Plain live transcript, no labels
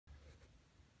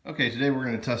Okay, today we're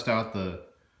going to test out the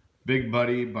Big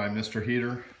Buddy by Mr.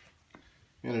 Heater.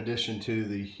 In addition to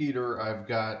the heater, I've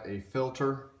got a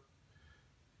filter,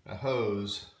 a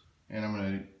hose, and I'm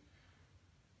going to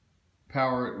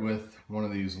power it with one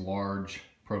of these large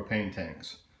propane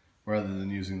tanks rather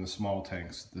than using the small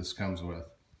tanks this comes with.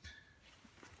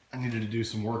 I needed to do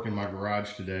some work in my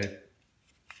garage today,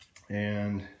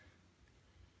 and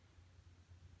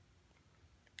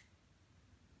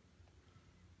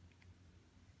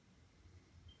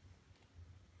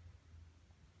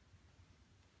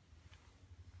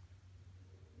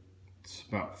it's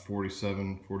about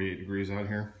 47, 48 degrees out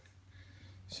here.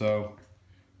 So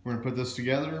we're gonna put this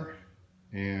together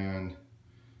and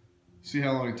see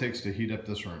how long it takes to heat up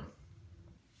this room.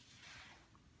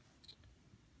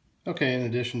 Okay, in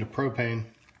addition to propane,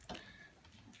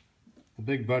 the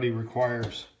Big Buddy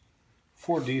requires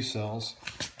 4 D cells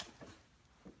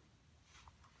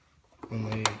when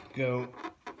they go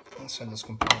inside this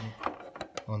compartment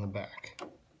on the back.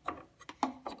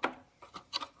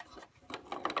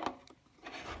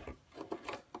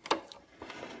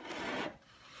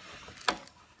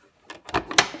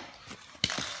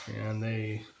 And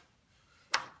they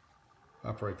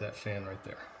operate that fan right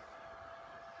there.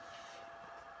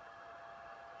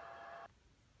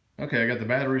 Okay, I got the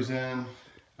batteries in.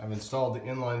 I've installed the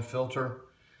inline filter,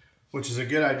 which is a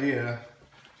good idea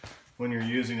when you're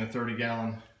using a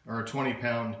 30-gallon or a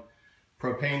 20-pound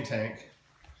propane tank.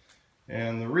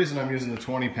 And the reason I'm using the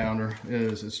 20-pounder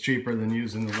is it's cheaper than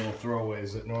using the little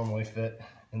throwaways that normally fit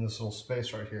in this little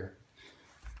space right here.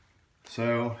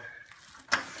 So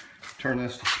turn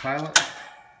this to pilot,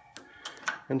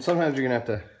 and sometimes you're gonna have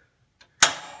to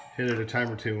hit it a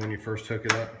time or two when you first hook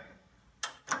it up.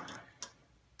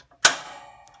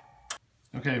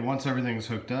 Okay, once everything's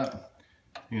hooked up,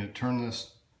 you're gonna turn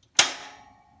this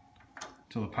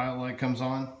till the pilot light comes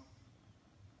on.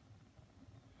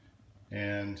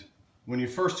 And when you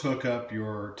first hook up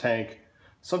your tank,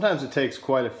 sometimes it takes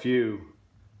quite a few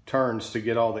turns to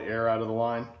get all the air out of the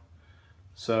line.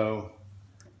 So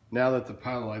now that the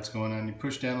pilot light's going on, you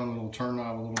push down on the little turn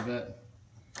knob a little bit,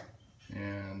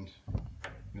 and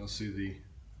you'll see the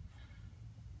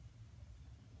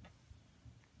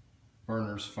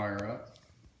burners fire up.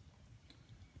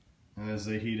 And as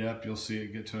they heat up, you'll see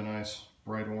it get to a nice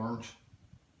bright orange.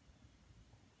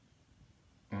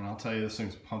 And I'll tell you, this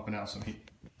thing's pumping out some heat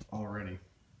already.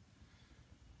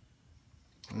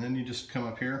 And then you just come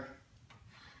up here.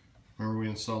 Remember, we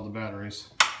installed the batteries.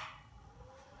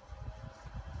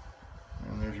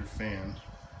 And there's your fan.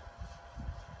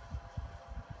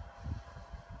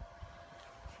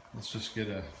 Let's just get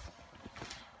a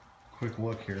quick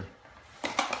look here.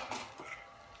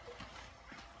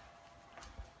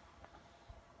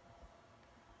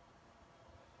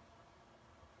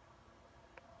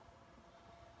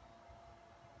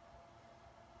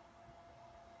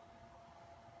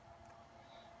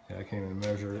 Yeah, I can't even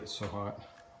measure it, it's so hot.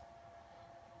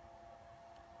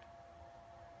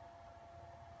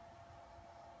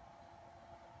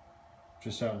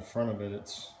 Just out in front of it,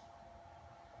 it's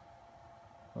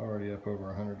already up over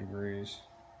 100 degrees.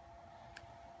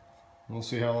 We'll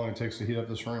see how long it takes to heat up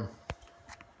this room.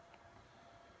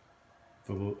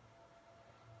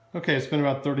 Okay, it's been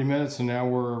about 30 minutes and now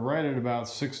we're right at about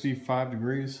 65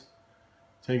 degrees,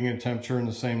 taking a temperature in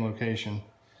the same location.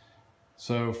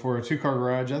 So for a 2-car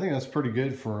garage, I think that's pretty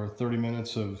good for 30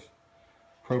 minutes of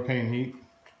propane heat.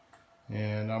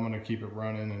 And I'm gonna keep it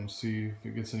running and see if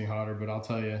it gets any hotter, but I'll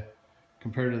tell you,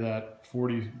 compared to that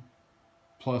 40+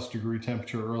 degree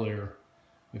temperature earlier,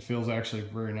 it feels actually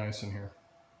very nice in here.